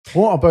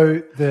What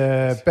about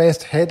the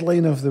best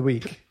headline of the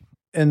week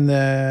in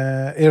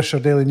the Ayrshire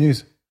Daily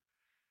News?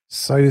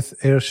 South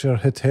Ayrshire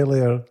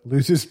Hotelier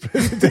loses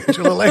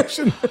presidential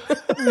election.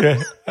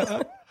 Yeah.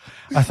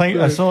 I think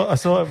I saw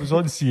it was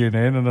on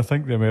CNN, and I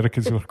think the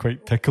Americans were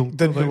quite tickled.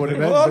 Didn't know what it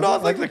meant.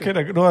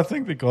 I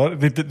think they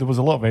got it. There was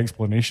a lot of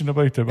explanation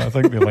about it, but I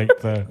think they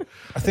liked the.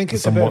 I think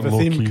it's a bit of a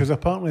theme because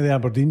apparently the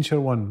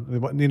Aberdeenshire one,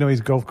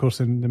 his golf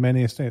course in the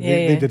Many Estate,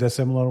 they did a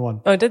similar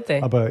one. Oh, did they?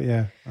 About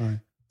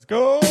Let's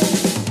go.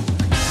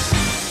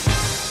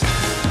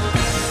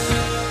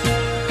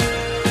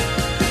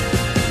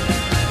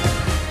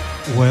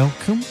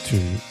 Welcome to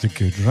the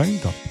Good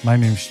Roundup. My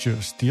name's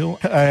Stuart Steele.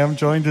 I am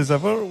joined as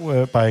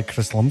ever by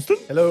Chris Lumsden.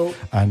 Hello.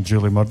 And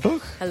Julie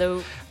Murdoch.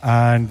 Hello.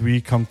 And we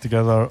come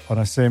together on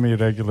a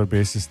semi-regular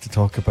basis to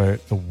talk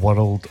about the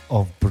world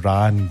of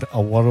brand,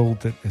 a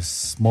world that is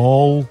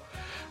small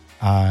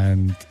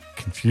and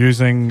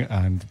confusing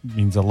and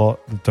means a lot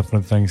of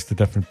different things to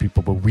different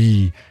people, but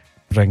we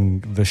bring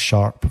the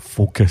sharp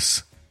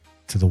focus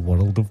to the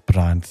world of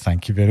brand.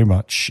 Thank you very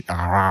much.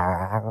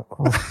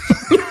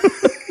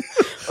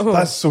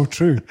 That's so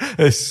true.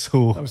 It's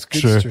so that was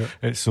good, true. Stuart.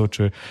 It's so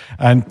true.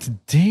 And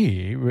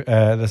today,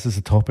 this is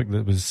a topic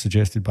that was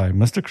suggested by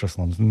Mr. Chris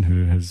Lumsden,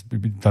 who has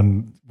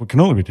done what can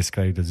only be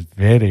described as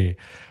very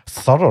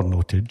thorough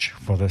notage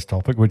for this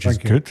topic, which is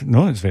good.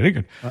 No, it's very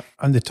good.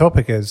 And the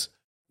topic is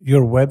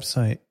your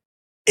website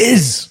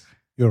is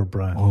your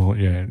brand. Oh,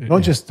 yeah.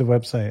 Not just the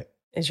website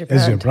is your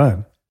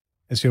brand.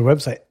 It's your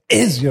website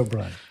is your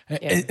brand.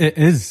 It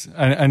is.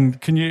 And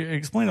can you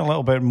explain a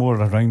little bit more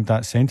around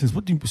that sentence?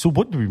 What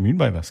do we mean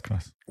by this,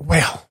 Chris?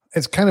 Well,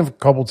 it's kind of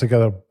cobbled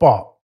together,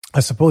 but I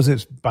suppose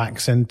it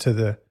backs into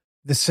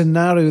the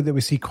scenario that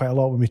we see quite a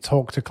lot when we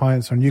talk to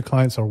clients or new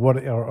clients or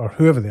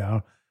whoever they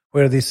are,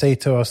 where they say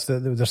to us that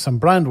there's some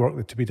brand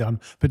work to be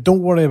done, but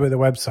don't worry about the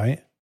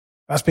website.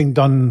 That's being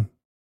done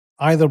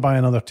either by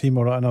another team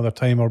or at another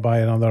time or by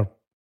another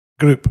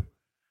group.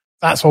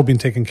 That's all been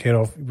taken care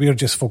of. We're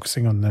just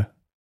focusing on the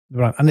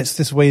brand. And it's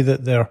this way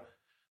that they're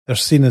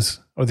seen as,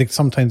 or they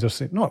sometimes are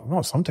seen,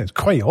 not sometimes,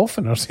 quite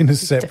often are seen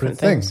as separate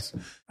things.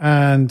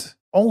 And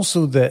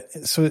also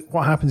so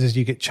what happens is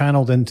you get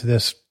channeled into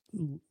this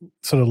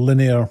sort of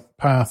linear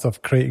path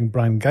of creating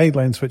brand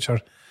guidelines, which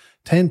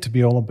tend to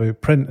be all about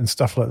print and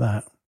stuff like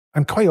that,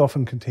 and quite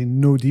often contain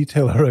no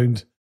detail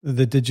around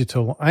the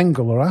digital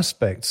angle or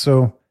aspect.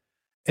 So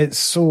it's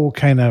so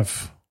kind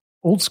of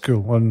old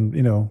school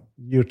on,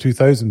 year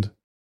 2000.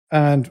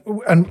 And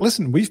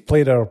listen, we've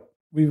played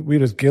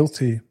we're as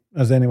guilty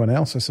as anyone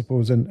else, I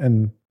suppose,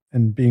 in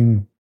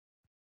being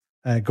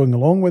going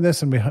along with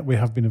this, and we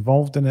have been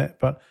involved in it.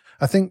 But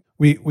I think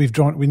we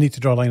need to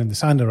draw a line in the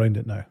sand around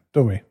it now,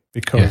 don't we?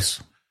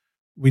 Because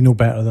we know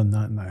better than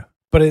that now.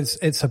 But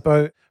it's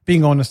about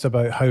being honest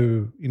about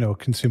how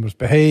consumers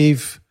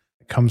behave.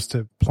 It comes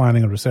to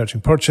planning and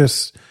researching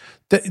purchase.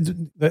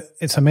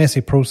 It's a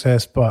messy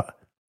process, but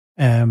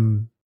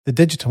the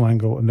digital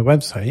angle and the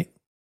website,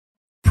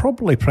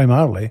 probably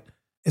primarily,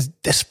 is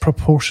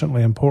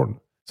disproportionately important.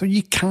 So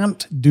you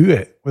can't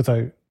do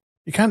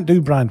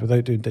brand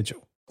without doing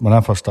digital. When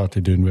I first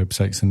started doing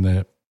websites in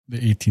the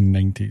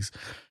 1890s,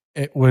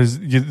 it was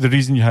the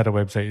reason you had a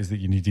website is that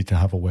you needed to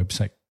have a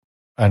website,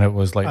 and it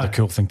was like the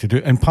cool thing to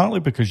do, and partly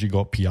because you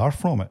got PR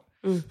from it.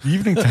 The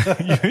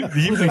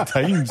Evening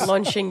Times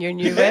launching your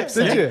new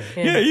website. Did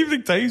you? Yeah,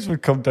 Evening Times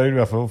would come down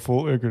with a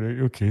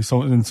photo, okay,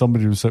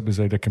 somebody would sit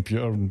beside a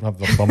computer and have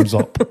their thumbs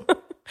up.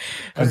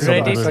 And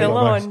ready to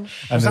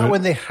launch. Was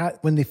that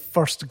when they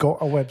first got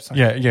a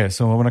website? Yeah.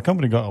 So when a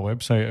company got a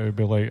website, it would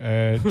be like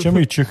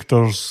Jimmy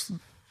Chuchter's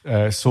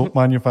soap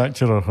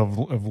manufacturer have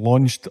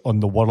launched on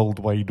the World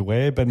Wide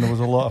Web, and there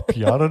was a lot of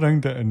PR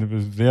around it, and it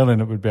was there,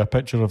 and it would be a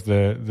picture of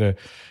the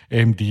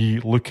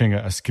MD looking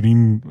at a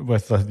screen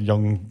with a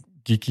young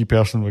geeky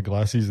person with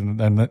glasses, and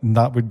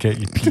that would get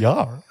you PR.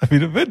 I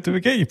mean, it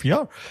would get you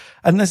PR,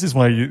 and this is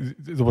why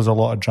there was a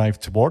lot of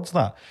drive towards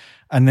that.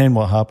 And then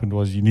what happened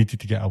was you needed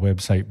to get a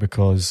website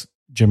because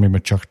Jimmy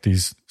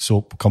McChurty's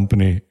soap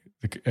company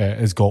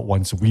has got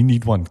one, so we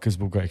need one because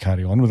we've got to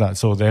carry on with that.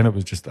 So then it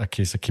was just a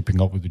case of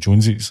keeping up with the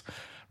Joneses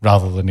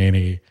rather than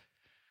any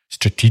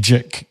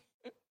strategic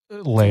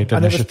led initiative.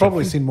 And it was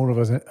probably seen more of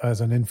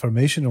as an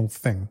informational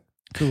thing.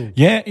 Cool.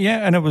 Yeah,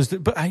 and it was,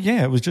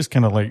 it was just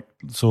kind of like,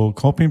 so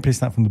copy and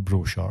paste that from the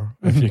brochure.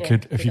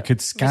 If you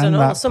could scan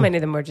that. So many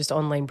of them were just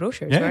online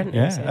brochures, weren't they?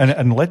 Yeah,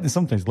 and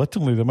sometimes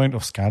literally the amount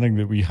of scanning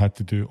that we had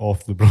to do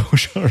off the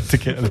brochure to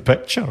get the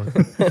picture.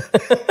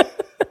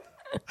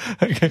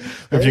 Okay.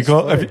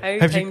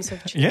 Times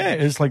have changed. Yeah,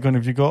 it's like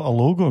if you got a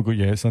logo,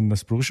 it's in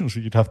this brochure, so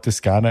you'd have to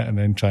scan it and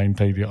then try and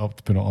tidy it up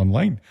to put it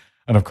online.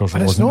 And of course,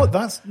 it's not.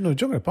 That's no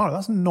joking apart.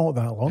 That's not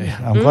that long.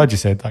 I'm glad you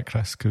said that,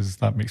 Chris, because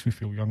that makes me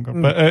feel younger.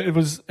 But it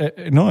was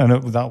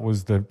that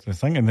was the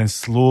thing. And then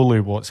slowly,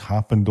 what's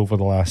happened over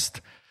the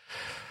last,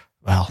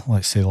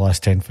 let's say the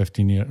last 10,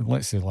 15 years.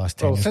 Let's say the last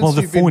 10 years. Well,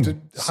 the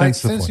phone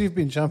since you've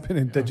been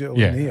championing digital.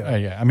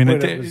 Yeah. I mean,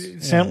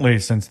 certainly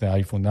since the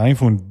iPhone. The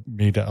iPhone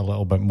made it a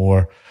little bit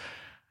more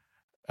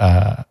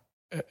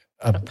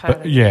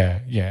but yeah,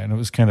 and it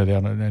was kind of there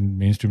in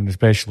mainstream, and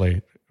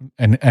especially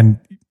and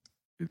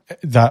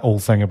that whole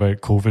thing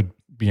about COVID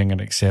being an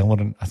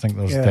accelerant. I think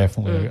there's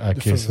definitely a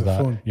case of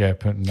that. Yeah,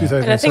 putting that.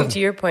 And I think to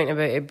your point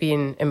about it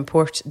being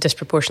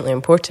disproportionately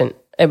important,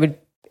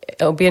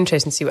 it'll be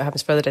interesting to see what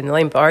happens further down the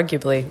line. But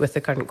arguably, with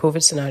the current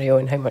COVID scenario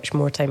and how much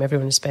more time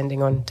everyone is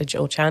spending on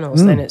digital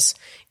channels, then it's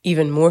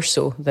even more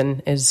so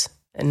than is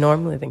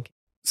normally thinking.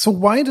 So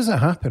why does it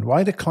happen?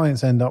 Why do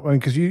clients end up? I mean,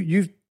 because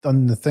you've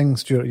done the thing,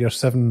 Stuart. Your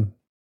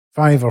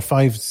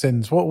 5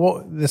 sins.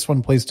 What this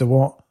one plays to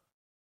what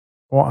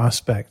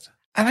aspect?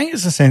 I think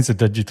it's a sense of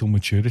digital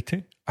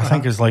maturity. I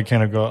think it's like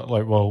kind of got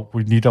like, well,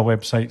 we need a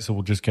website, so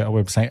we'll just get a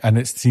website, and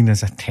it's seen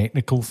as a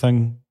technical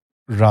thing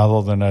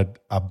rather than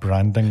a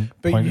branding.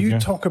 But point of view. You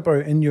talk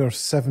about in your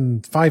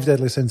 5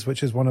 deadly sins,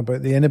 which is one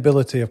about the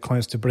inability of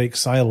clients to break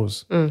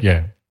silos.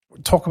 Yeah.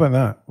 Talk about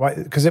that. Why?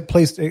 Because it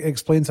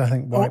explains, I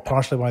think,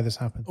 partially why this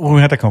happened. Well,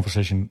 we had a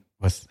conversation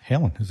with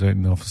Helen, who's out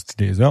in the office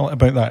today as well,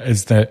 about that.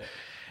 Is that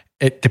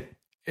it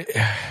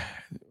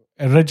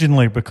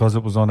originally, because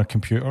it was on a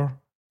computer,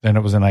 then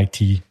it was an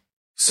IT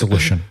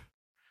solution.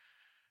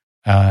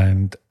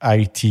 And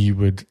IT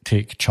would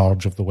take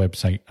charge of the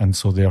website. And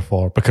so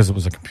therefore, because it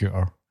was a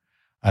computer,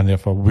 and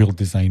therefore we'll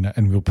design it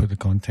and we'll put the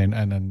content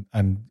in.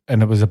 And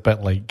it was a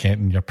bit like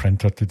getting your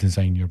printer to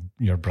design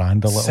your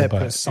brand a little Separate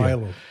bit.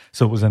 silo. Yeah.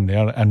 So it was in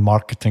there, and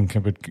marketing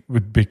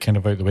would be kind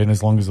of out the way. And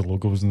as long as the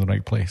logo was in the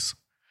right place,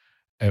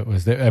 it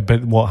was there.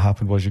 But what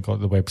happened was you got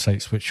the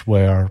websites which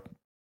were,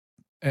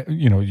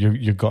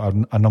 you got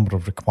a number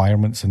of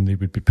requirements, and they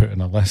would be put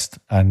in a list.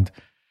 And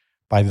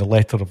by the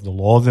letter of the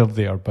law, they're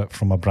there, but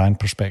from a brand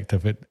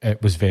perspective,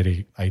 it was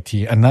very IT.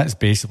 And that's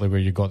basically where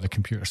you got the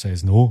computer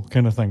says no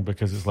kind of thing,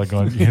 because it's like,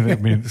 I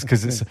mean, it's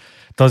because it's,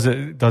 does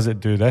it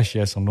do this,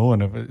 yes or no?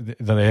 And if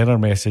the error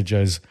message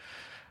is,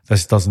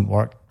 this doesn't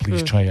work,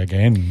 please try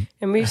again.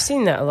 And we've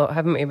seen that a lot,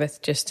 haven't we, with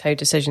just how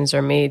decisions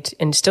are made,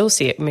 and still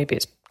see it. Maybe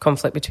it's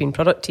conflict between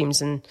product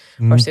teams and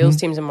or sales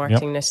teams and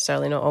marketing,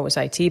 necessarily not always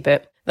IT,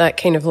 but that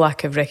kind of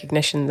lack of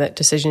recognition that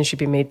decisions should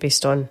be made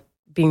based on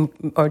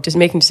just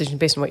making decisions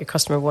based on what your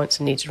customer wants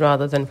and needs,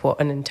 rather than what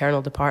an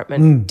internal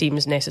department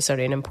deems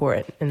necessary and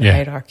important in the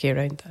hierarchy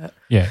around that.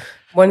 Yeah.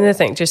 One of the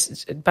things,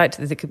 just back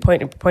to the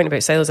point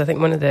about silos, I think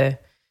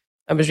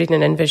I was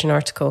reading an InVision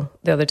article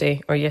the other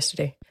day or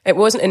yesterday. It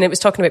was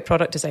talking about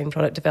product design,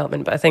 product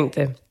development, but I think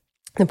the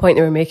point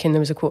they were making, there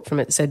was a quote from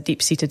it that said,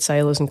 deep-seated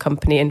silos and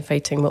company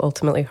infighting will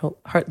ultimately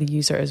hurt the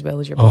user as well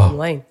as your bottom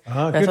line.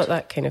 I thought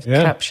that kind of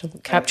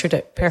captured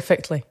it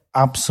perfectly.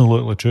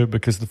 Absolutely true,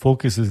 because the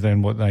focus is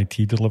then what the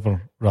IT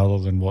deliver rather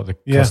than what the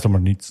customer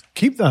needs.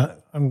 Keep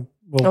that, and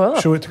we'll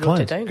show it to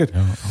clients. Good.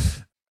 Yeah.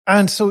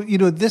 And so,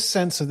 this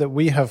sense that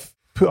we have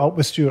put up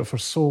with Stuart for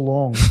so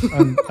long,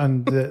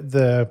 and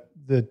the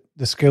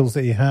skills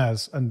that he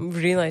has, and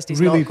realised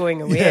he's not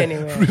going away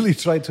anywhere. Really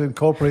tried to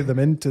incorporate them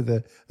into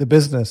the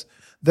business.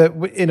 That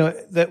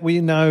we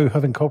now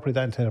have incorporated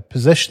that into our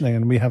positioning,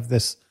 and we have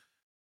this.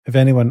 If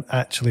anyone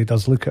actually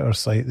does look at our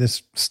site,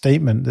 this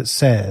statement that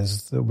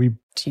says that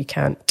you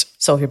can't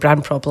solve your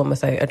brand problem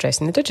without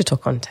addressing the digital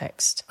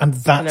context. And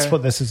that's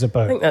what this is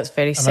about. I think that's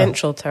very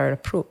central to our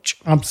approach.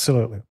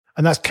 Absolutely.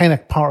 And that's kind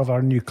of part of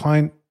our new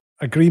client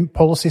agreement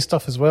policy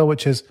stuff as well,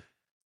 which is,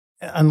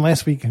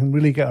 unless we can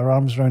really get our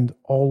arms around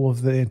all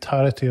of the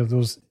entirety of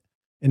those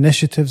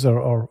initiatives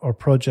or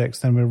projects,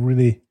 then we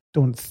really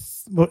don't.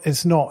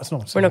 It's not.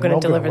 We're not going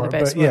to deliver the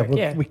best work.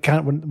 We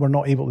can't. We're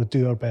not able to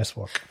do our best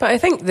work. But I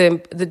think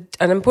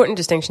an important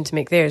distinction to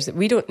make there is that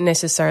we don't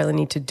necessarily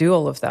need to do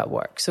all of that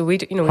work. So we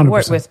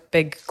work with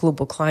big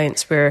global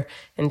clients where,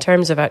 in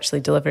terms of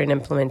actually delivering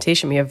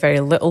implementation, we have very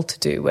little to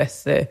do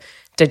with the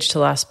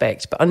digital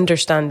aspect, but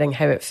understanding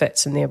how it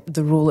fits and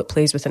the role it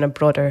plays within a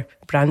broader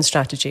brand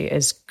strategy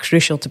is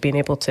crucial to being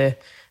able to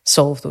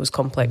solve those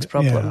complex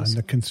problems. Yeah, and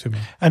the consumer.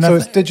 And so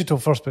it's digital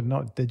first, but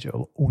not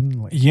digital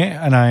only.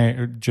 Yeah,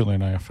 and Julie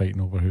and I are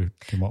fighting over who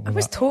came up with that. It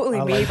was totally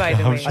me, by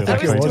the way. Sure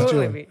That was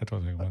totally me. I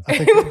don't think it was.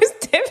 It was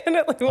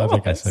definitely I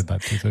think I said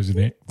that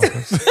 2008.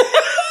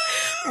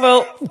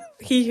 Well,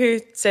 he who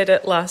said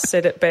it last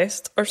said it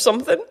best, or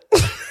something.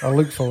 I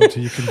look forward to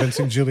you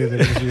convincing Julia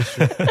that it was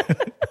you.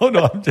 Oh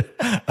no,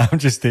 I'm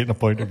just stating a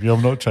point of view.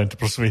 I'm not trying to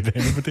persuade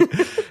anybody.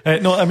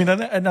 No, I mean,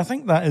 and I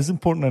think that is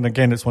important. And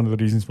again, it's one of the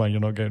reasons why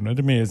you're not getting rid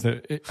of me. Is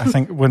that I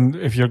think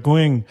if you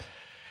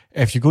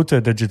go to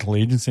a digital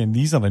agency, and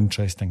these are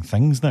interesting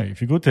things now.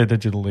 If you go to a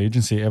digital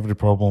agency, every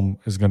problem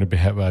is going to be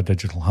hit with a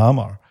digital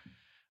hammer.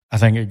 I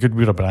think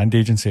we're a brand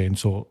agency, and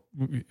so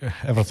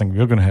everything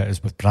we're going to hit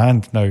is with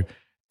brand. Now,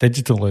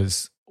 digital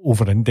is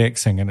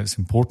over-indexing in its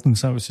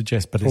importance, I would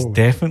suggest, but it's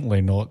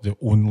definitely not the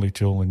only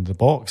tool in the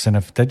box. And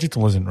if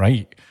digital isn't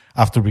right,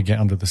 after we get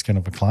under the skin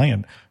of a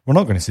client, we're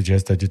not going to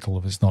suggest digital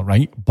if it's not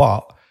right,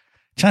 but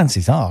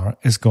chances are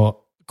it's got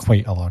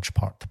quite a large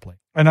part to play.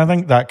 And I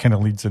think that kind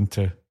of leads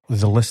into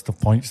the list of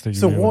points that you...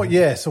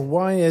 So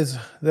why is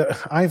that?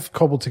 I've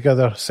cobbled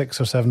together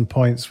 6 or 7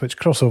 points, which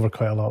cross over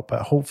quite a lot,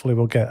 but hopefully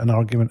we'll get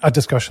a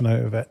discussion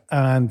out of it.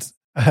 And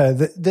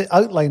the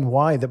outline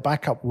why, the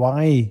backup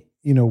why,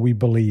 we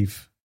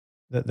believe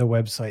that the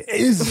website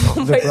is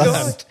Oh the my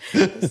brand.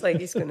 God. It's like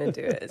he's going to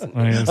do it, isn't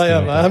he?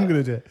 I I'm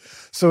going to do it.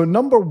 So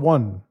number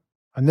one,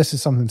 and this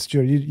is something,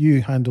 Stuart,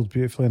 you handled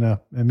beautifully in a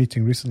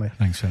meeting recently,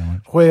 Thanks very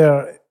much.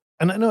 where,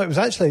 and I know it was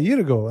actually a year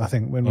ago, I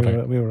think, when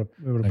we were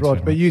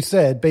abroad, but you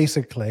said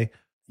basically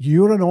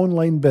you're an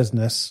online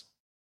business,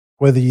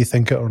 whether you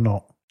think it or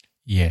not.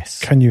 Yes.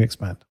 Can you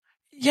expand?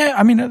 Yeah,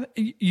 I mean,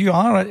 you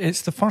are.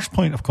 It's the first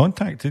point of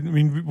contact. I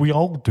mean, we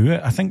all do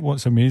it. I think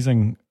what's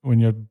amazing when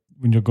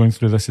you're going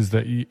through this is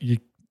that you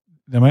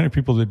the amount of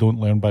people that don't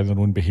learn by their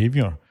own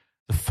behaviour.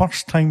 The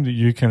first time that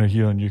you kind of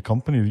hear a new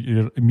company,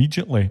 you're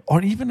immediately,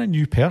 or even a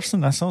new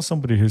person. I saw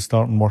somebody who's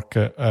starting work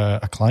at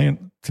a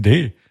client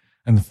today,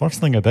 and the first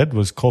thing I did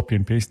was copy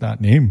and paste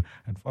that name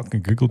and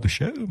fucking Googled the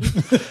shit out of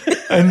him.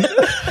 And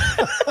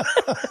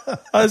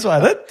that's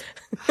what I did.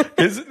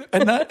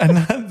 And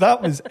that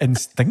was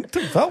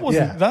instinctive. That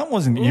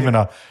wasn't even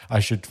I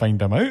should find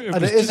him out.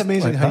 And it is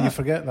amazing how you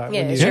forget that.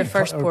 Yeah, it's your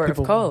first port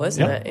of call,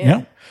 isn't it?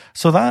 Yeah.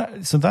 So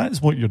that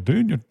is what you're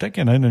doing. You're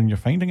digging in and you're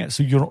finding it.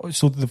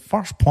 So the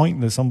first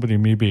point that somebody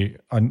may be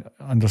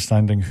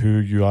understanding who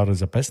you are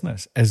as a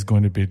business is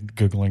going to be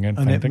Googling and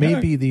finding it. And it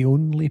may be the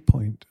only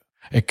point.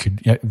 It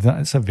could. Yeah,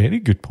 that's a very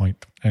good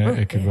point.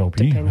 It could well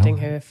be. Depending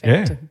how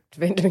effective,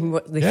 depending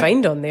what they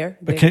find on there.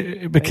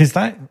 Because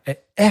that,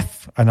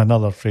 if, and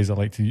another phrase I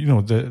like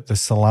to, the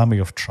salami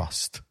of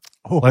trust.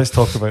 Oh. Let's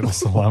talk about the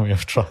salami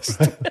of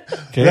trust.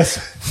 Okay.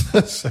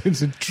 That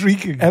sounds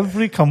intriguing.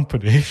 Every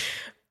company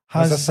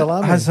has a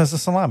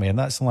salami, and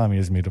that salami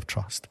is made of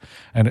trust.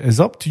 And it is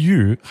up to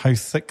you how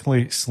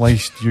thickly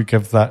sliced you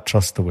give that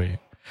trust away.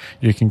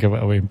 You can give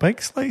it away in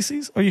big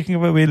slices, or you can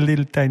give it away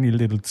tiny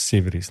little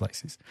savoury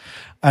slices.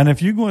 And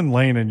if you go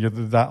online and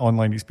that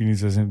online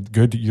experience isn't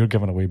good, you're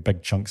giving away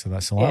big chunks of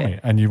that salami. Yeah.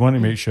 And you want to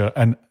make sure,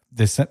 and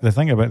the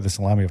thing about the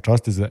salami of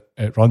trust is that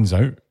it runs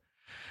out.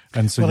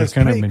 And so you're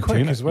kind of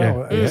maintaining as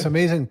well. Yeah. It's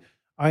amazing.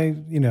 I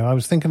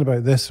was thinking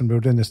about this, and we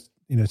were doing this,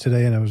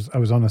 today, and I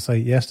was on a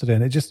site yesterday,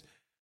 and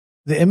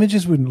the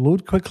images wouldn't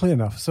load quickly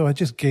enough, so I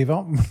just gave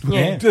up.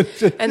 Yeah.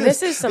 And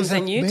this is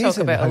something you talk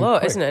about a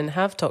lot, isn't it? And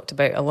have talked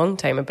about a long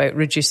time, about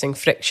reducing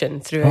friction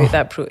throughout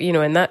that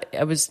and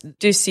that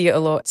do see it a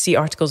lot, see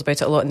articles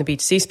about it a lot in the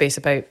B2C space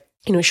about,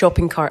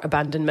 shopping cart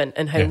abandonment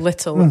and how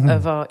little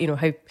of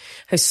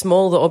how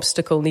small the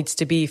obstacle needs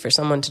to be for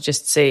someone to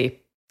just say,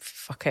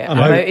 fuck it, I'm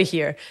out of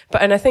here.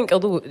 And I think,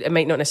 although it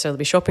might not necessarily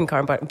be shopping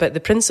cart, but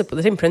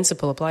the same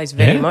principle applies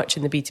very much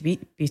in the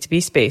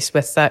B2B space,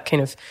 with that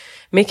kind of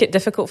make it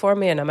difficult for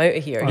me and I'm out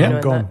of here.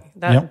 I'm gone.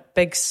 That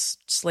big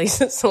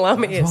slice of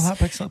salami is...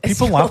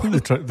 People laugh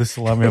at the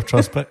salami of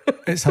trust, but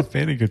it's a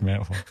very good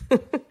metaphor.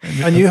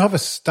 And you have a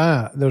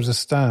stat. There's a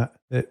stat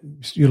that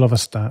you love a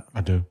stat. I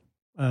do.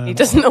 He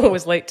doesn't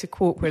always like to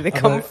quote where they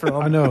come from.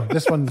 I know.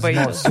 This one's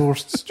not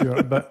sourced,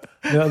 Stuart, but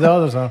the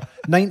others are.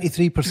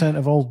 93%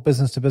 of all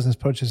business-to-business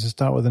purchases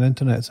start with an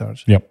internet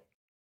search. Yep.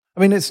 I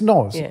mean, it's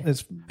not. Yeah.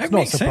 It's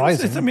not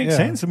surprising. It makes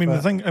sense. I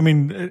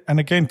mean, and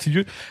again, to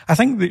you, I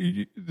think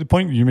the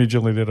point you made,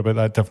 Julie, there about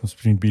that difference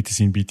between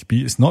B2C and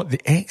B2B, it's not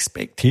the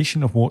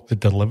expectation of what the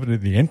delivery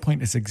of the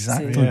endpoint is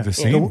exactly the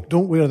same.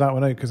 Don't wear that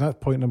one out, because that's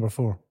point number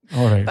 4.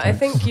 All right. But I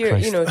think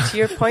to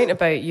your point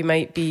about you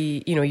might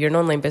be, you're an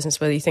online business,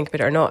 whether you think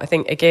about it or not. I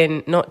think,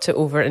 again, not to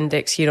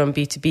over-index here on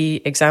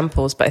B2B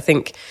examples, but I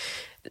think,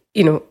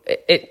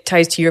 it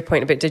ties to your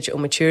point about digital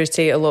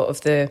maturity. A lot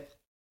of the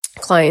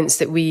clients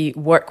that we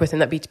work with in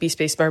that B2B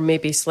space are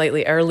maybe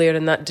slightly earlier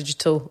in that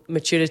digital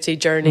maturity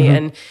journey. Mm-hmm.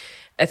 And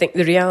I think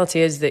the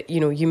reality is that,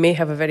 you may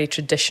have a very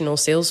traditional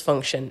sales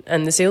function,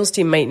 and the sales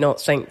team might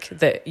not think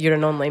that you're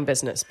an online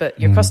business, but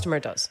your customer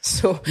does.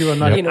 So you are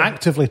now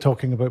actively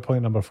talking about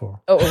point number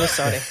 4. Oh,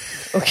 sorry.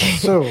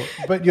 Okay.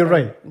 But you're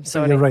right.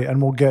 Sorry. You're right.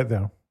 And we'll get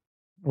there.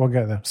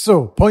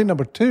 So point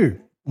number 2.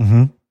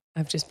 Mm-hmm.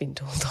 I've just been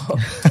told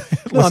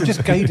off. No, I'm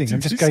just guiding.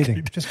 I'm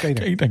just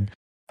guiding.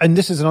 And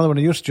this is another one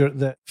of yours, Stuart,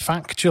 that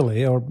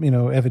factually or,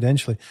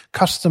 evidentially,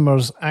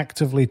 customers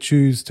actively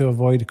choose to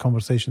avoid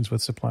conversations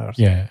with suppliers.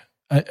 Yeah.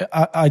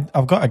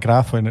 I've got a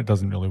graph, and it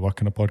doesn't really work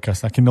in a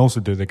podcast. I can also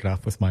do the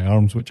graph with my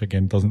arms, which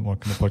again doesn't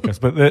work in a podcast.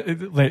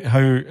 But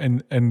how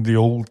in the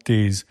old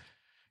days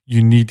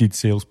you needed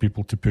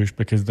salespeople to push,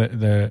 because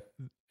it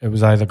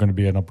was either going to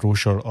be in a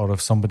brochure, or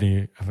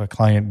if a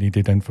client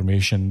needed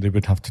information, they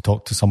would have to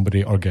talk to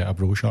somebody or get a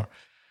brochure.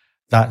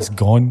 That's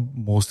gone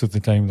most of the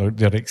time.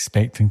 They're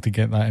expecting to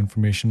get that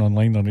information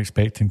online. They're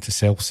expecting to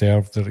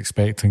self-serve. They're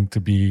expecting to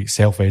be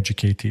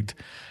self-educated.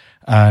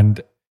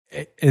 And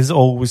it is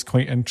always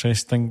quite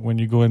interesting when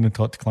you go in and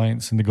talk to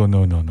clients and they go,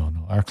 no,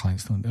 our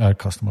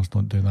customers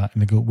don't do that.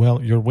 And they go,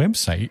 well, your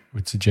website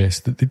would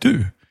suggest that they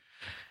do.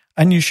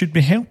 And you should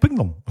be helping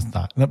them with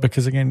that.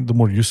 Because again, the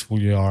more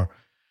useful you are,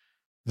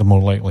 the more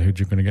likelihood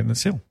you're going to get in the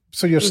sale.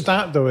 So your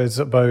stat, though, is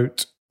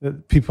about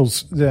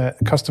the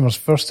customer's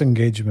first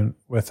engagement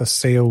with a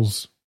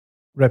sales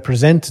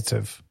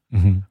representative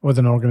with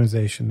an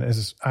organization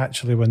is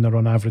actually when they're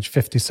on average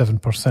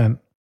 57%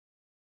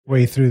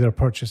 way through their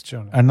purchase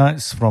journey. And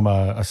that's from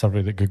a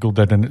survey that Google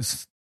did, and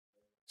it's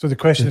So the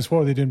question is,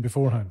 what are they doing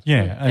beforehand?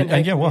 Yeah,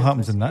 and what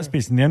happens in that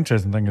space? And the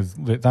interesting thing is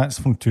that that's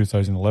from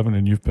 2011,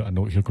 and you've put a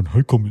note here going,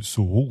 how come it's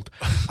so old?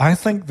 I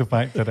think the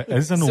fact that it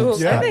is an old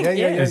stat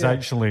is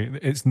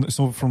actually,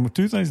 so from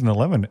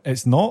 2011,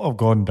 it's not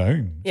gone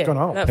down. It's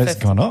gone up. It's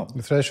gone up.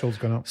 The threshold's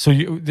gone up. So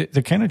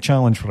the kind of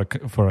challenge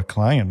for a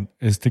client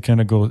is to kind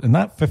of go, in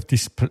that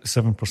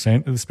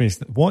 57% of the space,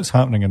 what's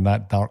happening in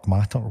that dark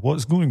matter?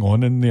 What's going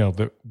on in there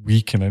that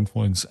we can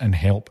influence and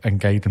help and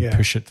guide and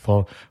push it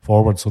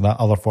forward, so that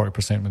other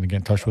 40% when they get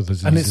in touch with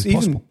us and as it's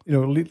possible.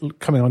 Even,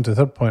 coming on to the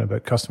third point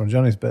about customer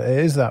journeys, but it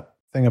is that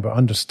thing about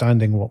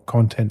understanding what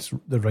content's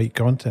the right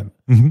content.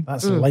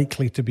 That's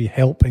likely to be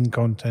helping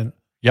content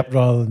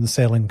rather than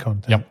selling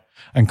content.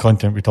 And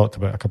content, we talked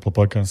about a couple of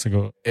podcasts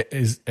ago, it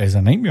is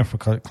a nightmare for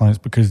clients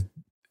because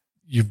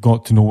you've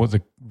got to know what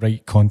the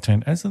right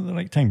content is at the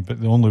right time.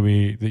 But the only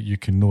way that you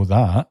can know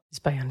that is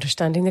by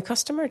understanding the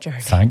customer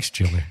journey. Thanks,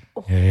 Julie.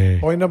 Yeah.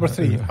 Point number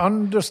 3,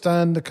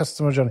 understand the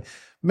customer journey.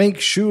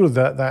 Make sure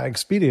that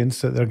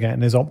experience that they're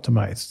getting is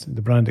optimized,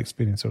 the brand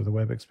experience or the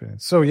web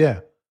experience. So,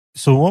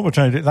 So what we're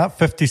trying to do, that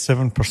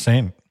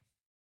 57%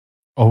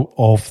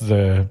 of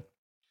the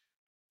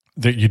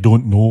that you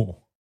don't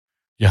know,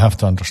 you have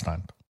to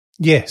understand.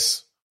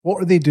 Yes.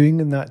 What are they doing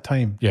in that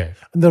time? Yeah.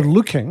 And they're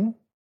looking,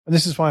 and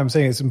this is why I'm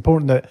saying it's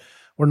important that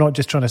we're not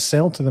just trying to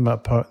sell to them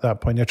at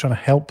that point, you're trying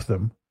to help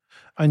them.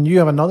 And you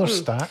have another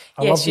stat.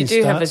 Yes, you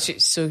do have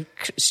so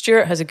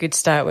Stuart has a good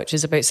stat, which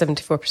is about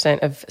 74%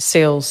 of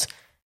sales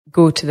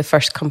go to the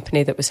first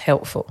company that was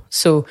helpful.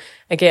 So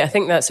again, I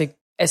think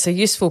it's a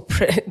useful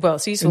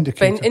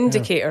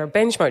indicator,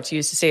 benchmark to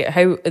use to say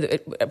how,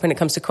 when it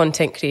comes to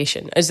content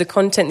creation, is the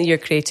content that you're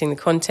creating, the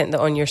content that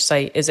on your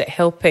site, is it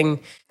helping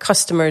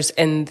customers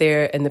in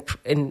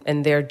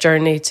their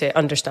journey to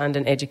understand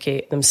and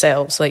educate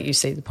themselves? Like you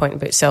say, the point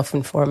about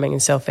self-informing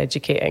and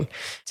self-educating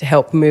to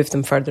help move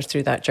them further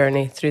through that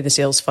journey, through the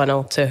sales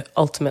funnel, to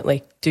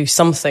ultimately do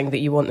something that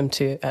you want them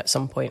to at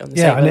some point on the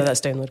site, whether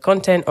that's download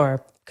content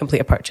or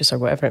complete a purchase or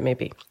whatever it may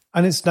be.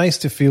 And it's nice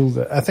to feel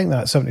that, I think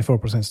that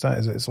 74% stat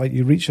is, it's like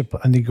you reach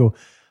and you go,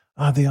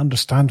 they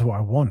understand what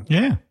I want.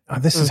 Yeah.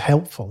 This is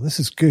helpful. This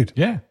is good.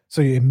 Yeah.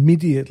 So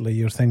immediately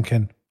you're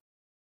thinking,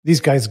 these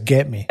guys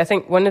get me. I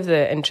think one of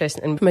the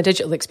interesting, and from a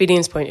digital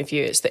experience point of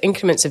view, it's the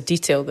increments of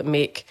detail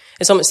that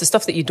it's almost the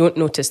stuff that you don't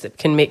notice that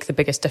can make the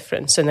biggest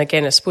difference. And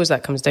again, I suppose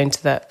that comes down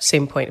to that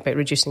same point about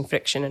reducing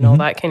friction and all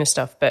that kind of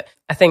stuff. But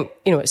I think,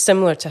 it's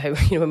similar to how,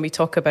 when we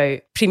talk about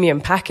premium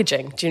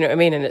packaging, do you know what I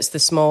mean? And it's the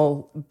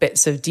small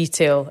bits of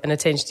detail and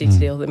attention to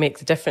detail that make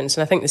the difference.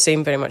 And I think the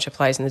same very much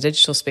applies in the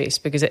digital space,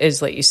 because it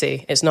is, like you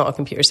say, it's not a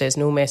computer says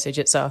no message,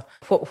 it's a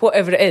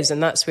whatever it is.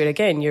 And that's where,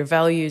 again, your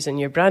values and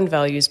your brand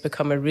values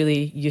become a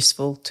really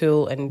useful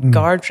tool and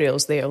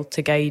guardrails there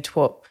to guide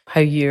what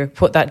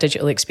that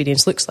digital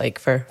experience looks like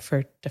for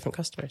different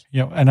customers.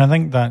 Yeah, and I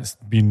think that's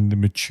been the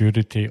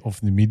maturity of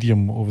the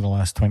medium over the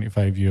last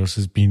 25 years,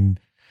 has been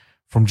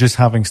from just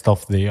having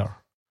stuff there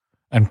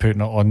and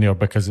putting it on there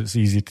because it's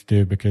easy to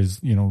do, because,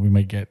 we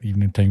might get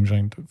Evening Times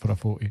round for a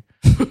 40,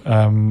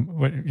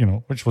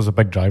 which was a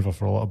big driver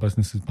for a lot of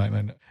businesses back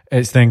then.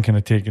 It's then kind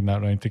of taking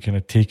that round to kind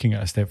of taking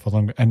it a step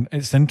further. And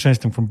it's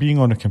interesting, from being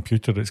on a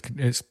computer,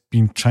 it's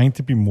been trying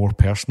to be more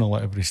personal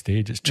at every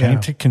stage. It's trying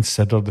to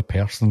consider the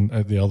person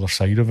at the other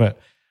side of it,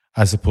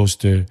 as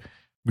opposed to,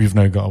 we've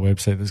now got a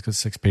website that's got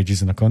 6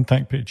 pages and a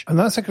contact page. And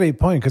that's a great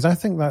point, because I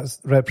think that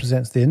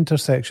represents the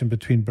intersection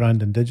between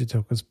brand and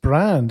digital. Because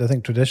brand, I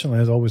think traditionally,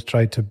 has always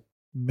tried to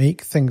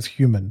make things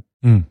human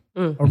or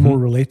more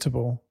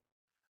relatable.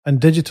 And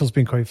digital's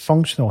been quite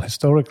functional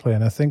historically.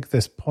 And I think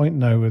this point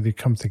now where they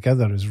come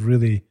together is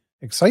really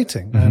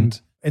exciting. And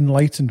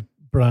enlightened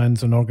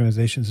brands and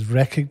organizations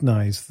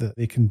recognize that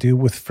they can deal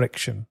with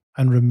friction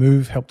and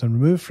help them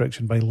remove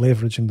friction by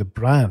leveraging the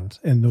brand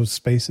in those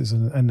spaces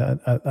and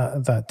at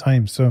that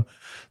time. So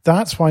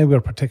that's why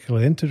we're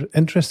particularly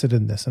interested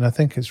in this. And I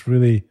think it's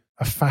really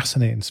a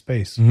fascinating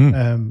space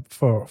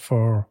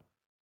for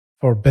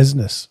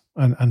business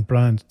and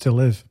brand to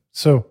live.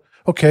 So,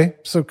 okay,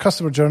 so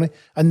customer journey.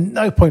 And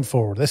now point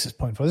forward. This is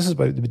point forward. This is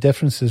about the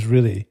differences,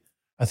 really,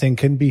 I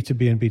think, in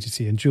B2B and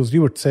B2C. And Jules,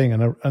 you were saying,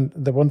 and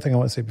the one thing I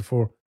want to say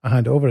before I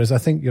hand over is, I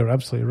think you're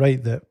absolutely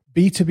right that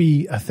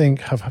B2B, I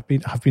think,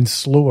 have been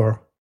slower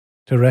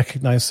to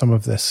recognize some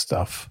of this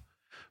stuff,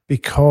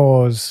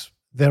 because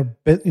they're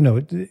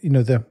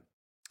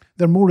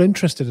more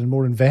interested and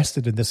more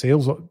invested in the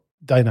sales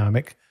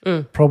dynamic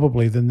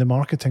probably than the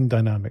marketing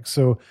dynamic.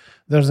 So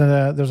there's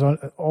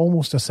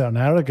almost a certain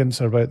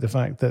arrogance about the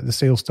fact that the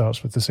sale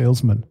starts with the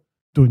salesman,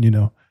 don't you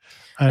know?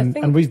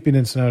 And we've been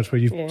in scenarios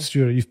where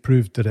Stuart, you've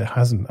proved that it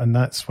hasn't, and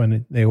that's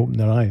when they open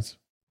their eyes.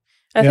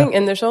 I think,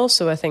 and there's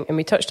also, and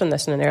we touched on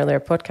this in an earlier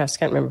podcast, I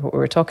can't remember what we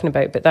were talking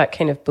about, but that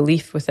kind of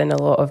belief within a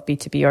lot of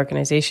B2B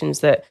organizations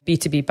that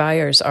B2B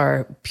buyers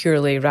are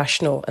purely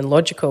rational and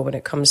logical when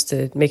it comes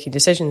to making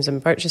decisions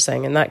and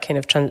purchasing. And that kind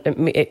of,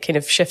 it kind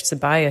of shifts the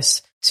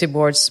bias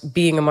towards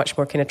being a much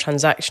more kind of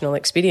transactional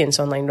experience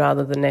online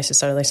rather than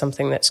necessarily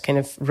something that's kind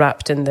of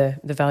wrapped in the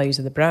values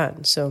of the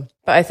brand. So,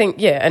 but I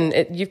think,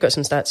 and you've got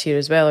some stats here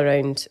as well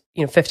around,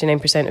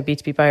 59% of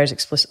B2B buyers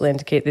explicitly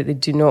indicate that they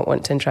do not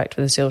want to interact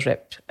with a sales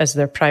rep as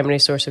their primary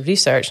source of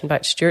research. And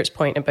back to Stuart's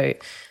point about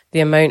the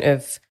amount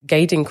of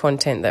guiding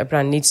content that a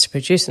brand needs to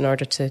produce in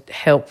order to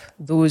help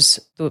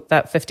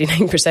that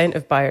 59%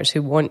 of buyers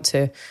who want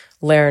to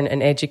learn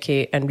and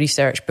educate and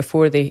research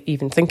before they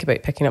even think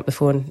about picking up the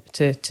phone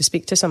to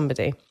speak to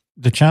somebody.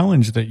 The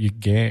challenge that you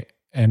get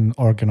in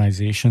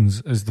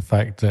organizations is the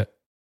fact that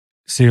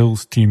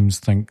sales teams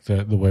think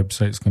that the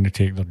website's going to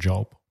take their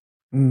job.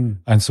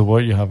 And so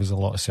what you have is a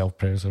lot of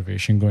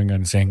self-preservation going on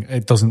and saying,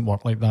 it doesn't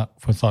work like that.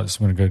 With us,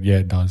 we're going to go, yeah,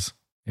 it does.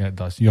 Yeah, it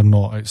does. You're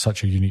not. It's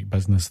such a unique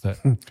business that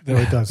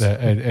it does.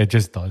 That it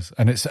just does,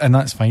 and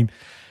that's fine.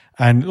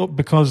 And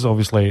because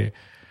obviously,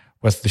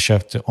 with the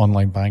shift to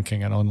online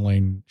banking and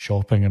online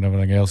shopping and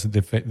everything else,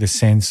 the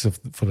sense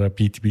for a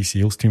B2B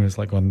sales team is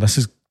like,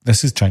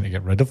 this is trying to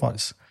get rid of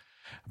us.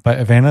 But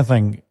if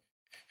anything,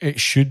 it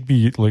should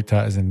be looked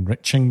at as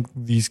enriching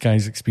these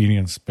guys'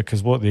 experience,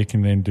 because what they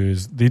can then do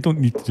is they don't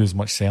need to do as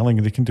much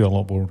selling. They can do a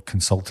lot more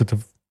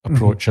consultative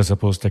approach as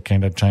opposed to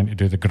kind of trying to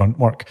do the grunt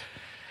work.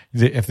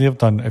 If you've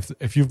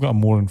got a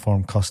more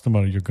informed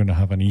customer, you're going to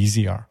have an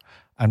easier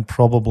and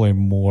probably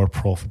more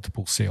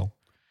profitable sale.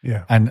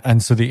 Yeah.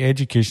 And so the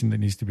education that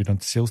needs to be done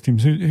to sales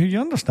teams, who you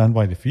understand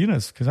why the fear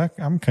is, because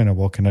I'm kind of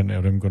walking into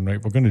a room going,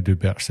 right, we're going to do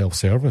better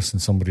self-service, and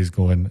somebody's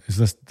going,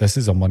 this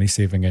is a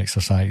money-saving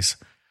exercise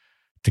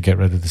to get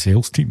rid of the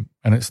sales team.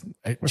 And it's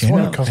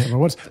what a customer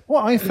wants.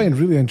 What I find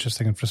really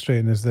interesting and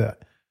frustrating is that,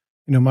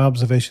 my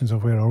observations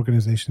of where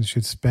organizations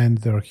should spend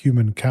their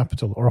human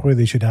capital or where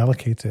they should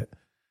allocate it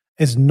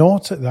is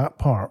not at that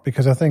part,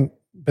 because I think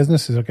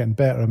businesses are getting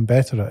better and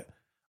better at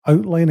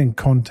outlining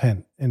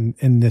content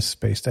in this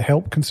space to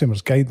help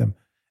consumers, guide them.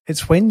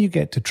 It's when you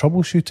get to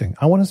troubleshooting.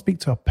 I want to speak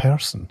to a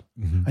person,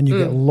 and you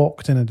get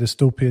locked in a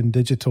dystopian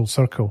digital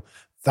circle.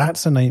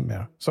 That's a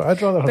nightmare. So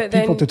I'd rather have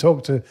people to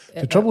talk to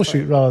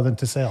troubleshoot rather than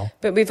to sell.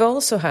 But we've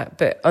also had,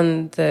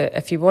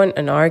 if you want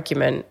an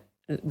argument,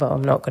 well,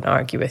 I'm not going to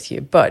argue with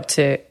you, but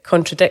to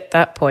contradict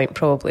that point,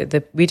 probably,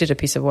 we did a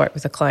piece of work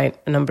with a client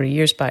a number of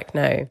years back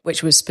now,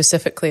 which was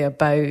specifically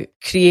about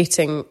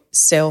creating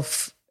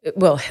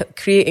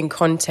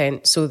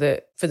content so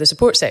that for the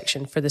support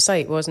section for the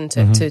site, wasn't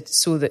it?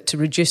 To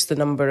reduce the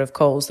number of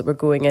calls that were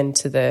going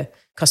into the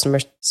customer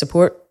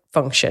support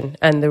function.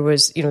 And there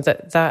was,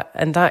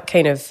 that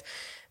kind of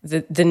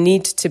the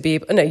need to be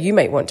able, no, you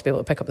might want to be able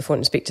to pick up the phone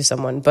and speak to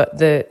someone, but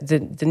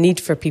the need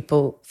for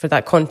people, for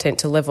that content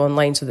to live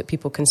online so that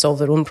people can solve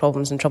their own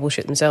problems and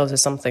troubleshoot themselves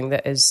is something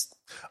that is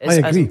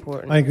as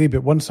important. I agree,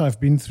 but once I've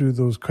been through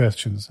those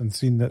questions and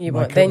seen that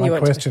my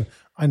question,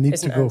 I need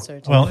to go.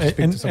 Answered. Well,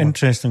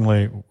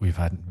 interestingly,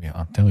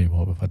 I'll tell you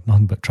what, we've had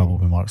none but trouble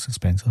with Marks and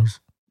Spencers,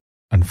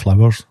 and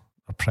Flowers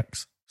are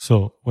pricks.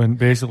 So when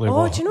basically,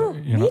 me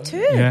too.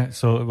 Yeah.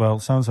 So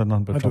Sam's had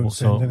none but trouble.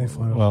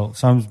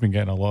 Sam's been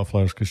getting a lot of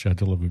flowers because she had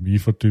to live with me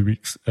for 2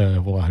 weeks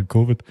while I had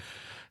COVID.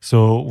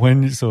 So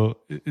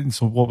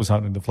what was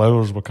happening? The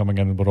flowers were coming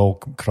in and were all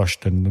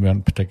crushed and they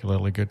weren't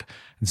particularly good.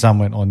 And Sam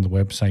went on the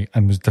website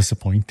and was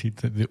disappointed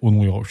that the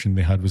only option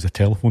they had was a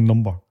telephone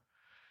number.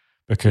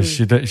 Because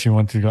she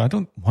wanted to go,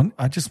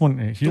 I just want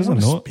to, here's a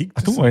note.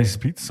 I don't want to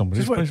speak to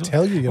somebody. Just want to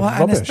tell you you're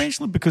rubbish. And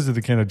especially because of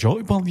the kind of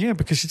job. Well, yeah,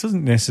 because she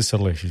doesn't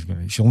necessarily,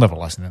 she'll never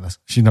listen to this.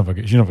 She never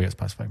gets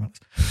past 5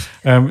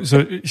 minutes.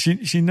 So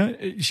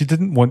she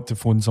didn't want to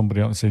phone somebody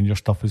out and saying your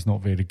stuff is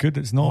not very good.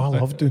 It's not. I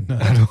love doing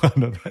that. I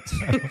know,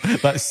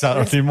 that's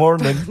Saturday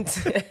morning.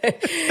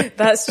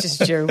 That's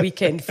just your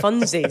weekend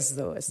funsies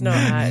though. It's not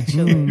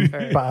actually.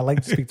 But I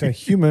like to speak to a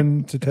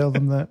human to tell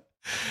them that.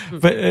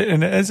 But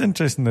and it is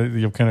interesting that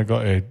you've kind of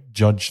got to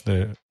judge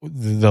the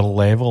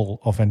level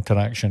of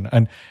interaction.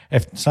 And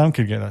if Sam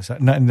could get that,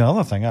 and the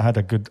other thing, I had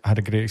a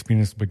great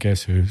experience with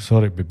Guess Who.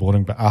 Sorry to be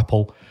boring, but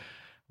Apple,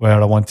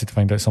 where I wanted to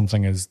find out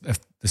something is if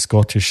the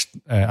Scottish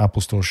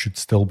Apple store should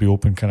still be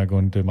open. Can I go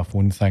and do my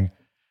phone thing?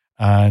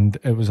 And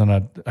it was on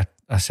a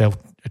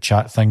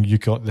chat thing. You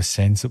got the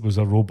sense it was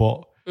a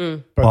robot.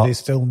 But they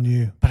still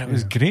knew. But it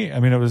was great. I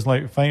mean, it was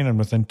like fine, and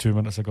within 2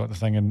 minutes I got the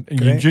thing, and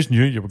you just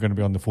knew you were going to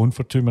be on the phone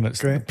for 2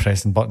 minutes,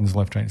 pressing buttons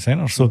left, right, and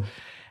centre. So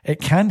it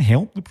can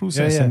help the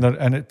process,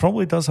 and it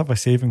probably does have a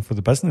saving for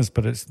the business.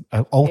 But it's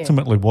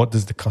ultimately what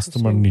does the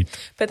customer need?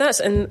 But that's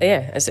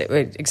exactly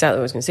what I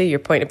was going to say. Your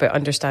point about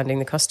understanding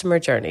the customer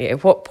journey.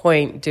 At what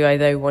point do I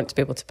now want to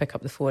be able to pick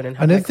up the phone and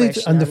have my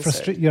question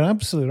answered? You're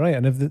absolutely right.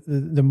 And if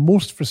the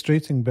most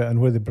frustrating bit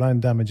and where the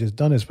brand damage is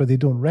done is where they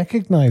don't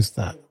recognise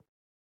that.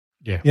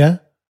 Yeah.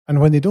 And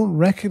when they don't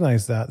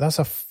recognise that, that's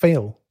a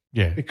fail.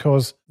 Yeah.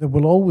 Because there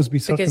will always be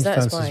circumstances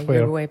because that's why where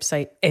your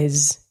website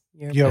is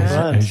your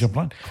brand. Is your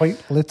brand.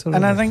 Quite literally.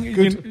 And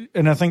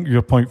I think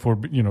your point for,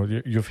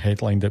 you've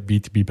headlined that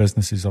B2B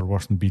businesses are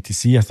worse than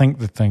B2C. I think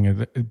the thing is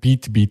that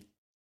B2B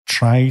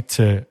try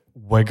to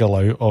wiggle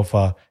out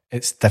of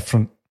it's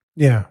different.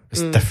 Yeah.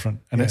 It's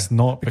different. And it's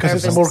not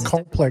because it's a more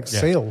complex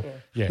sale.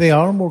 Yeah. They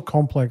are more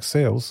complex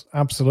sales,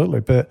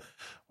 absolutely. But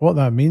what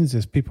that means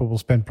is people will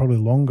spend probably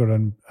longer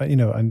and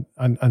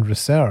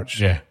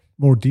research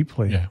more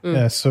deeply.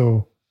 Yeah.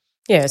 So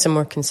it's a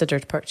more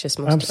considered purchase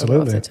most of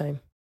the time.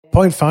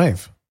 Point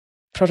 5.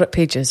 Product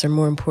pages are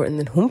more important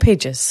than home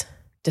pages.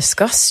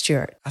 Discuss,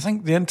 Stuart. I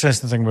think the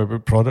interesting thing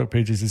about product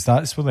pages is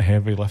that's where the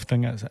heavy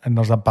lifting is. And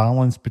there's a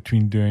balance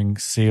between doing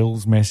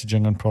sales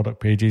messaging on product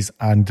pages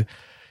and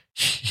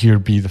here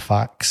be the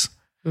facts.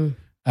 And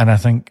I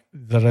think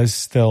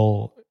there's a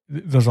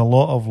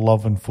lot of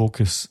love and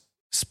focus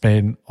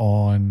spent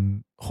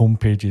on home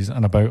pages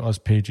and about us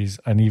pages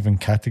and even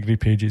category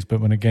pages. But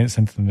when it gets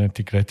into the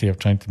nitty-gritty of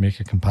trying to make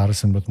a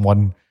comparison with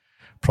one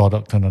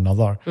product and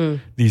another,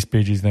 these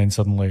pages then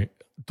suddenly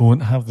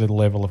don't have the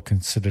level of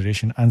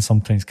consideration and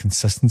sometimes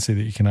consistency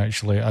that you can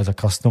actually, as a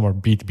customer,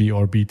 B2B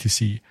or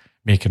B2C,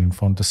 make an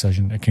informed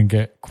decision. It can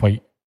get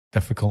quite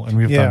difficult. And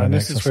we've done an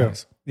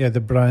exercise.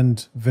 The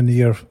brand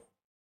veneer,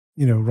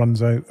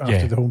 runs out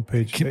after the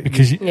homepage.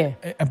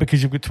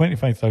 Because you've got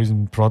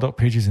 25,000 product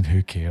pages and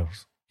who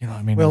cares? You know what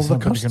I mean? Well, the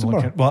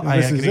customer.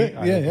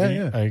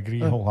 I agree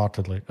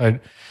wholeheartedly.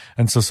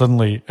 And so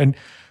suddenly, and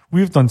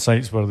we've done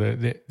sites where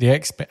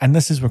and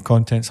this is where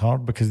content's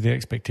hard because the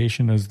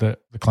expectation is that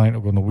the client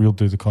will go, no, we'll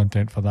do the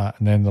content for that,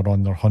 and then they're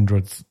on their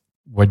 100th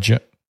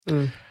widget,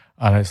 and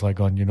it's like,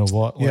 going, you know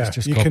what? Let's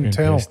just copy and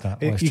paste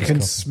that. You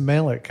can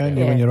smell it, can't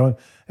you? When you're on,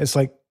 it's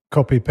like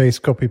copy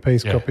paste.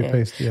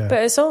 Yeah,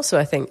 but it's also,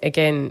 I think,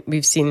 again,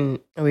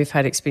 we've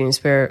had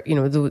experience where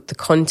the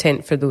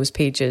content for those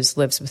pages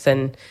lives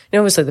within.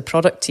 Obviously, the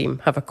product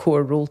team have a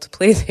core role to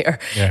play there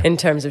in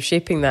terms of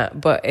shaping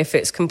that. But if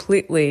it's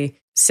completely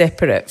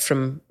separate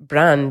from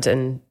brand,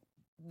 and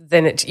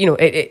then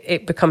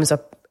it becomes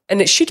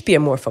and it should be a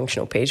more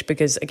functional page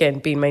because, again,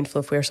 being mindful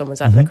of where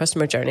someone's at in their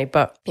customer journey,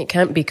 but it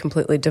can't be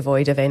completely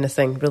devoid of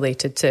anything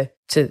related to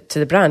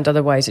the brand.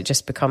 Otherwise, it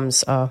just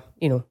becomes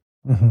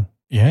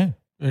Yeah,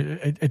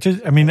 it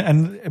just. I mean,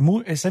 and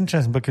it's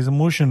interesting because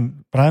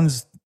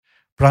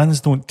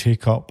brands don't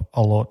take up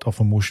a lot of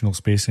emotional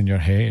space in your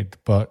head,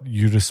 but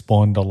you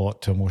respond a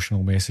lot to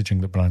emotional messaging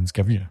that brands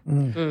give you.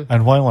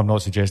 And while I'm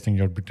not suggesting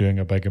you're doing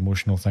a big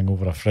emotional thing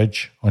over a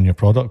fridge on your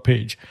product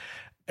page,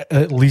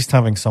 at least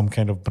having some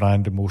kind of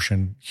brand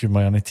emotion,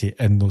 humanity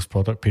in those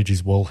product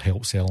pages will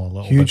help sell a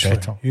little bit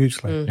better.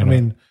 Hugely. I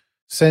mean,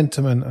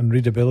 sentiment and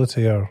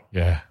readability are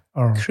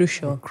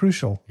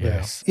crucial.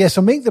 Yes. Yeah.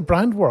 So make the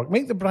brand work.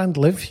 Make the brand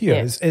live here.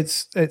 Yeah.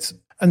 It's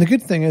and the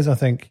good thing is, I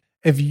think,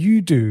 if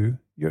you do,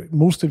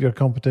 most of your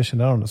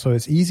competition aren't, so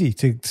it's easy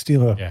to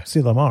steal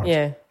a mark.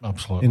 Yeah,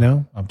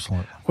 absolutely.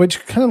 Absolutely.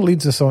 Which kind of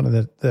leads us on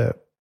to the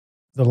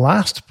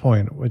last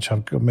point, which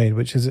I've made,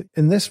 which is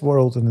in this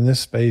world and in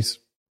this space,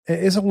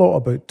 it is a lot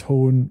about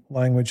tone,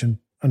 language, and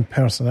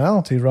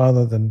personality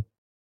rather than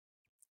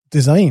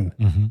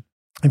design.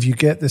 If you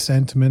get the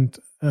sentiment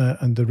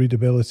and the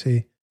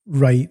readability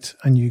right,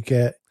 and you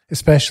get,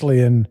 especially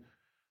in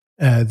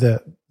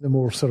the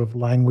more sort of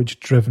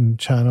language-driven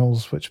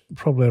channels, which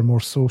probably are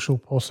more social,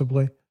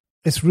 possibly,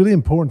 it's really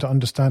important to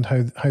understand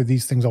how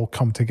these things all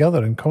come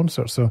together in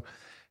concert. So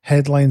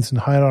headlines and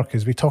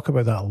hierarchies, we talk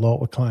about that a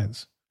lot with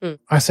clients.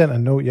 I sent a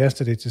note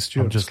yesterday to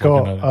Stuart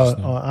Scott.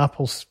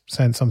 Apple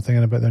sent something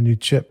in about their new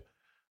chip.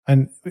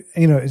 And,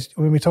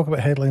 when we talk about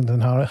headlines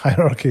and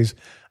hierarchies,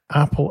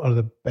 Apple are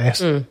the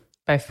best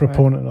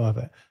proponent of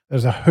it.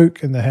 There's a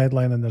hook in the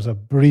headline and there's a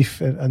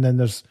brief and then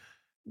there's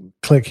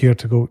click here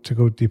to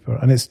go deeper.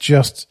 And it's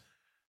just,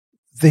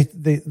 I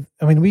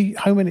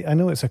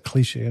know it's a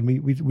cliche and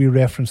we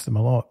reference them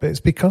a lot, but it's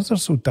because they're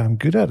so damn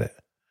good at it.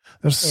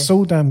 They're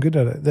so damn good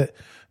at it that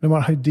no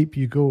matter how deep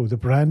you go, the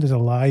brand is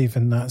alive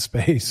in that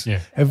space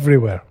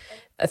everywhere.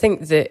 I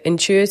think the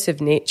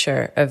intuitive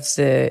nature of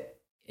the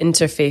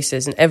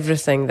interfaces and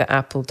everything that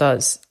Apple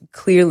does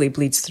clearly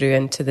bleeds through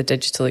into the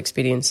digital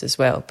experience as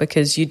well,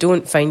 because you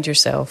don't find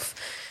yourself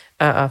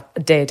at a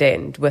dead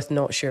end with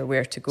not sure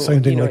where to go.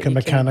 Sounding like a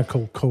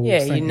mechanical code.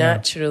 Yeah, you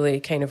naturally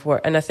kind of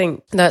work. And I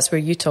think that's where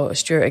you talk,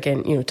 Stuart,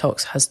 again,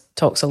 talks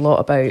a lot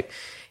about,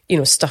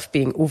 stuff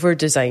being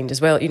over-designed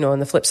as well. On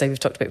the flip side, we've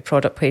talked about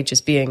product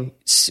pages being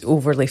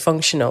overly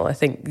functional. I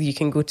think you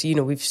can go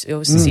to, we've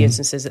obviously seen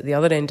instances at the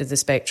other end of the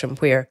spectrum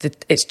where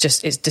it's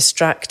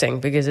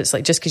distracting because it's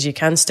like, just because you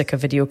can stick a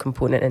video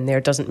component in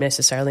there doesn't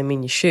necessarily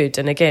mean you should.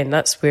 And again,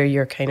 that's where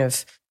you're kind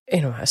of,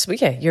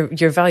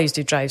 your values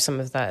do drive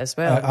some of that as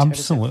well.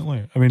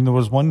 Absolutely. I mean, there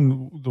was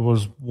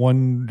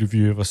one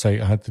review of a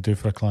site I had to do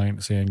for a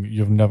client saying,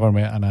 you've never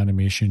met an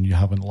animation you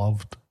haven't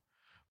loved,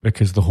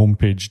 because the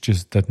homepage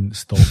just didn't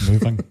stop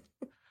moving.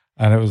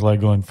 And it was like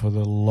going, for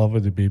the love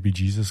of the baby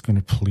Jesus,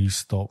 going to please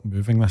stop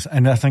moving this.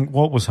 And I think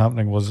what was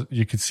happening was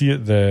you could see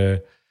at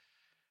the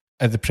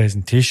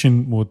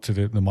presentation mode to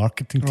the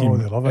marketing team,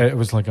 they love it. It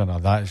was like, oh no,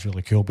 that is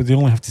really cool. But they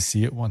only have to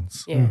see it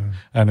once. Yeah.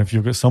 And if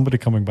you've got somebody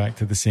coming back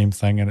to the same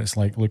thing and it's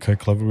like, look how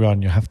clever we are,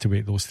 and you have to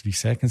wait those 3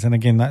 seconds. And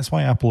again, that's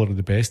why Apple are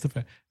the best of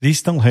it. They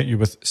still hit you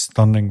with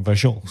stunning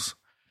visuals,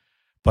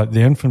 But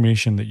the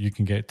information that you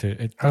can get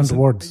to it and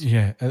words.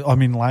 Yeah. I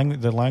mean,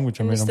 the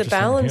language. It's the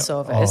balance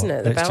of it, isn't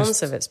it? The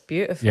balance of it's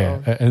beautiful. Yeah,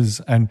 it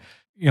is. And,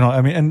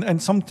 I mean,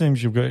 and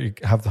sometimes you've got to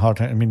have the hard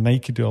hit. I mean,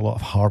 Nike do a lot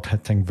of hard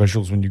hitting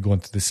visuals when you go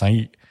into the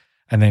site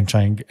and then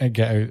try and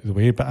get out of the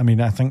way. But I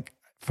mean, I think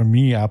for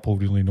me, Apple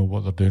really know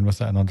what they're doing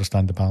with it and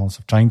understand the balance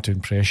of trying to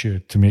impress you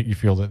to make you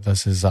feel that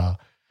this is a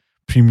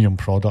premium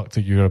product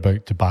that you're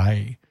about to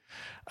buy,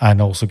 and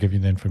also give you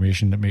the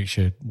information that makes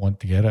you want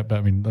to get it. But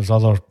I mean, there's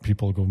other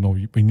people who go, no,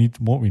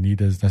 what we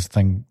need is this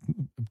thing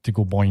to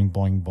go boing,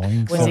 boing,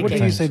 boing. So what do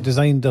you say?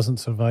 Design doesn't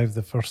survive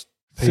the first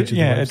page of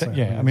the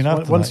website. I mean,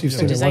 once you've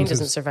seen design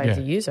doesn't survive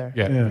the user.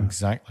 Yeah,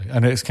 exactly.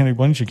 And it's kind of,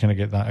 once you kind of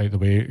get that out of the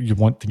way, you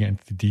want to get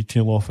into the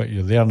detail of it.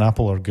 You're there, and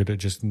Apple are good at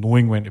just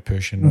knowing when to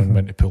push and knowing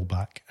when to pull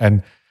back.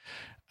 And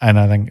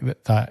I think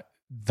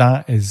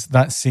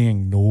that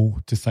saying no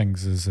to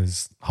things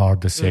is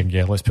hard as saying,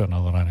 let's put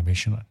another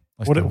animation in.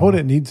 What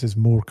it needs is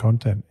more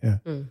content,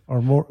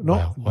 or more.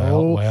 No,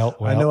 well,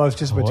 I know. I was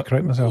just about to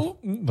correct myself.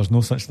 There's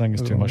no such thing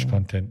as too much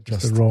content.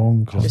 Just the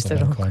wrong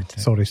content.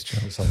 Sorry,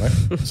 Stuart. It's all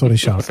right. Sorry,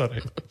 Shark.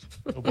 Sorry.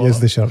 Here's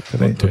the Shark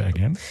today. Don't do it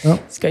again. No.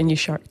 It's got a new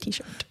Shark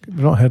t-shirt. We've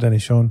not heard any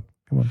Sean.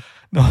 Come on.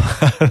 No,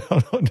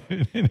 I'm not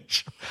doing any.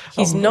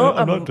 He's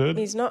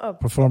not a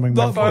performing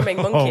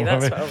monkey.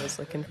 That's what I was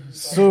looking for.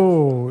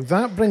 So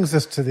that brings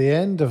us to the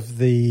end of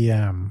the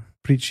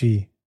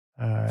Preachy.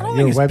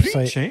 Your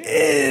website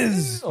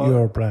is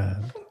your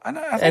brand.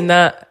 And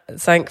that,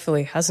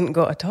 thankfully, hasn't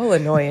got at all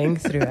annoying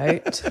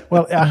throughout.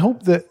 Well, I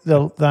hope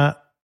that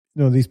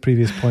these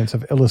previous points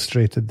have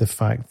illustrated the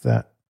fact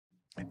that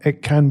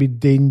it can be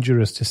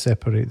dangerous to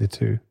separate the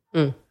two.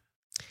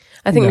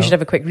 I think we should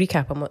have a quick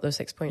recap on what those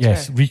 6 points are.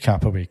 Yes,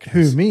 recap away,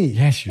 Chris. Who, me?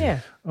 Yes, you. Yeah.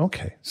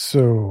 Okay,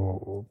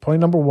 so point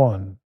number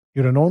 1,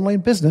 you're an online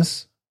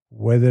business,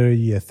 whether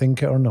you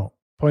think it or not.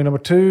 Point number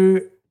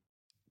 2,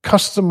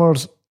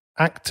 customers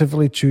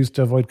actively choose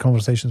to avoid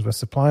conversations with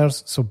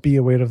suppliers, so be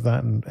aware of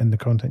that in the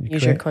content you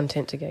create. Use your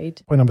content to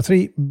guide. Point number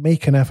 3,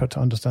 make an effort to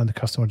understand the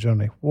customer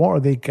journey. What are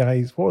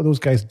those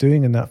guys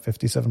doing in that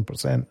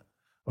 57%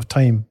 of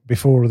time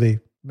before they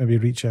maybe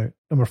reach out?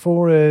 Number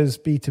 4 is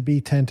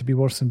B2B tend to be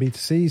worse than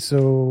B2C,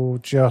 so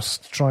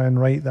just try and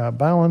write that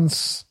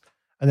balance.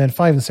 And then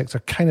 5 and 6 are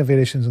kind of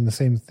variations on the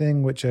same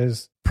thing, which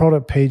is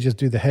product pages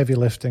do the heavy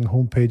lifting,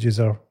 home pages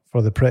are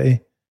for the pretty,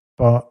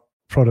 but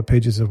product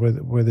pages are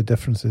where the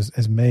difference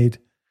is made.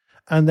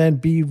 And then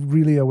be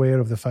really aware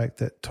of the fact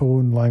that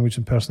tone, language,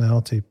 and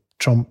personality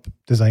trump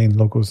design,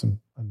 logos, and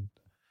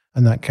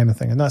that kind of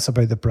thing. And that's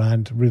about the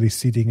brand really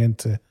seeding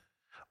into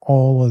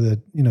all of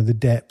the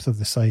depth of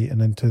the site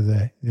and into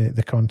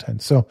the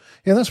content. So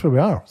that's where we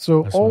are.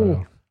 So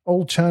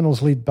all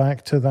channels lead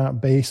back to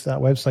that base, that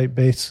website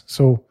base.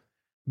 So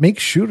make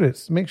sure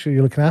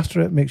you're looking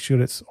after it. Make sure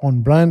it's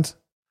on brand.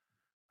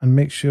 And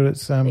make sure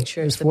it's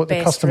what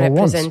the customer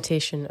wants.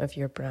 Representation of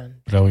your brand.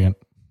 Brilliant.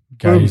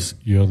 Guys,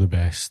 you're the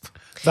best.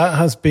 That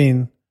has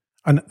been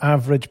an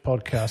average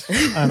podcast,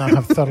 and I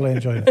have thoroughly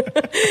enjoyed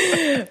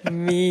it.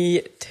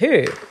 Me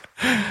too.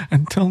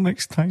 Until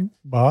next time.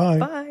 Bye.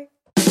 Bye.